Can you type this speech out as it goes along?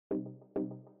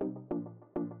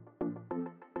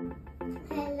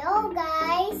Hello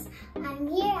guys, I'm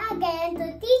here again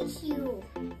to teach you.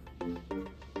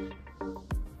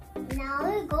 Now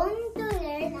we're going to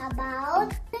learn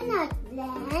about consonant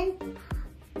length.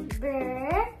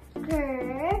 Ber,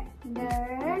 ger,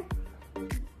 der,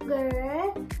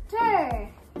 ger, ter.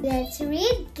 Let's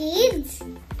read, kids.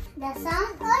 The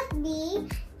sound of B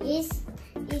is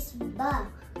B.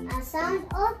 The sound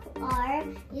of R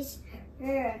is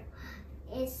R.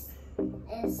 A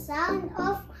sound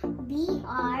of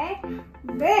BR,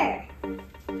 ber.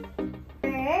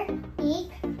 Ber,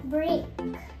 ik, brick.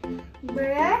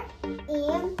 Ber,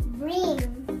 im, bring.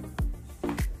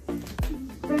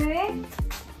 Ber,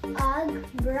 ug,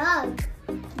 brug.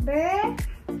 Ber,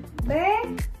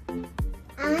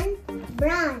 and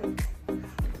brand.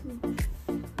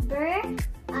 Ber,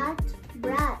 at,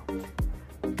 brat.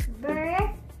 Ber,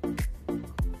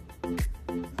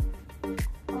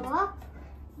 op,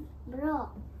 brought.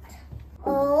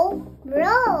 O,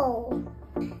 bro.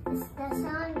 It's the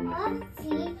sound of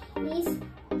C is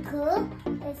K.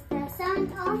 It's the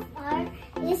sound of R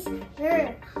is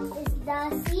R. It's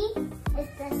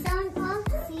the sound of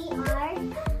CR,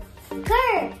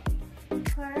 ker.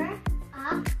 Ker,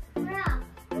 up, rock.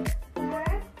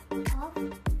 Ker, up,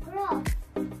 crop.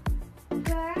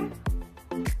 Ker,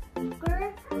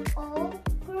 o,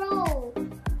 grow.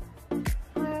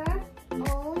 Ker,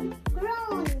 own,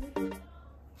 grown.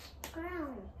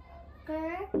 Crown.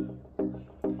 Ker,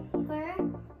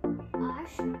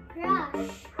 ash,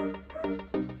 crush.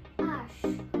 Ash.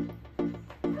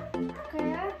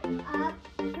 Ker, up,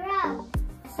 crab.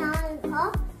 Sound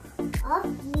of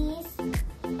this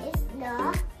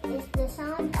is the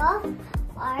sound of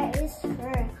R is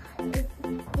her.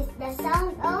 Is the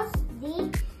sound of the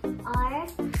R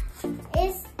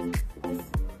is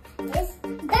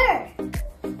der.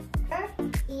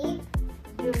 Ik,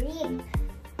 drip.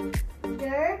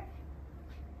 Der,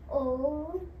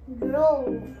 o,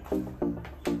 grow.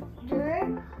 Der,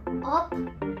 up,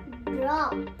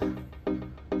 drop.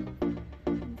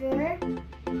 Der,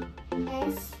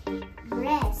 s,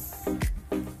 breast.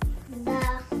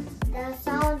 The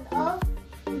sound of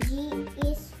G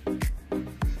is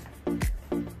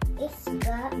the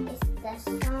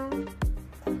sound.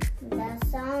 The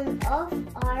sound of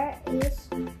R is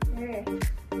R.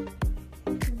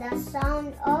 The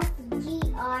sound of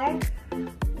GR,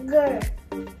 ger.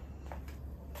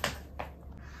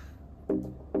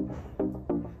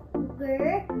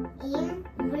 Ger, im,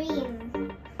 bring.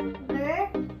 Ger,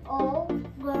 o,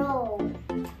 grow.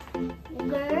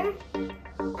 Ger,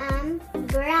 am,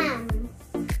 gram.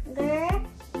 Ger,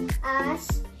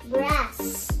 as,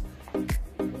 grass.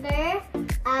 Ger,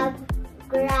 ab,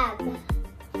 grab.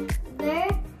 Ger,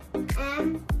 am,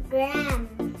 gram.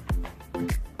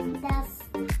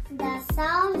 The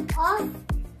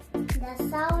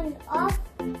sound of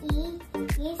E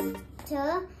is T.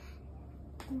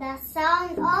 The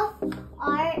sound of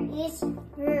R is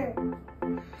R.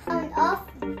 Sound of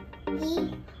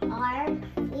E R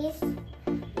is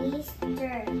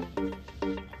ter.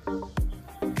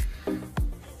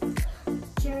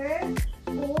 Ter,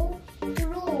 o,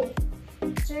 true.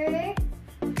 Ter,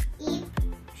 ip,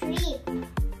 trip.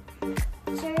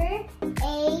 Ter, a,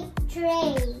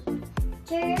 tray.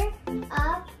 Ter,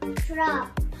 up, trap.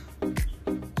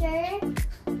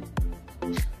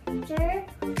 Ter,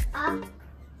 up,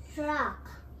 truck.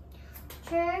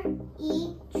 Ter,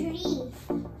 e, tree.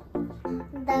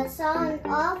 The sound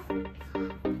of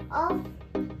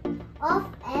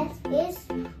S is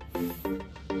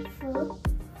f.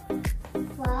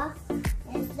 Fa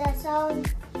is the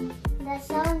sound. The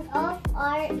sound of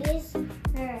R is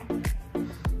R.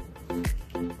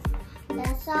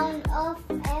 The sound of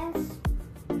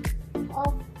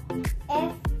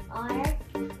FR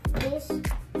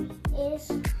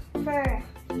is fur.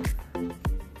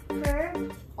 Fur,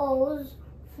 o's,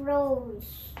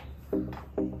 froze.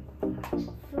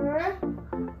 Fur,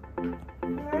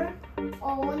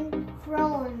 own,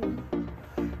 frown.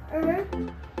 Fur,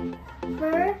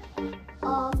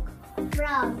 og,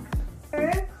 frog.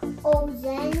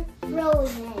 Ozen,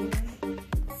 frozen.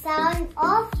 The sound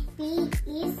of P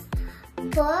is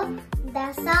P.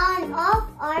 The sound of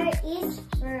R is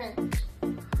R.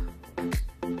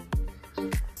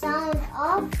 Sound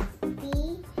of P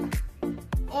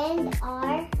and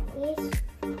R is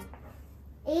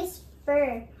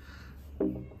fur.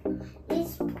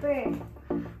 Is fur.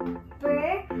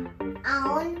 Fur,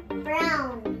 own,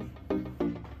 brown.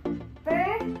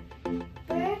 Fur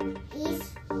is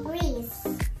breeze.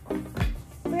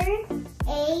 Fur,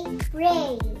 a,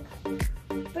 pray.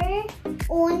 Fur,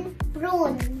 un,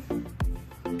 prune.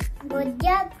 Good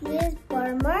job, kids.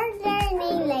 For more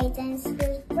learning, like and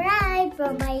subscribe.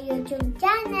 from my YouTube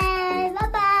channel.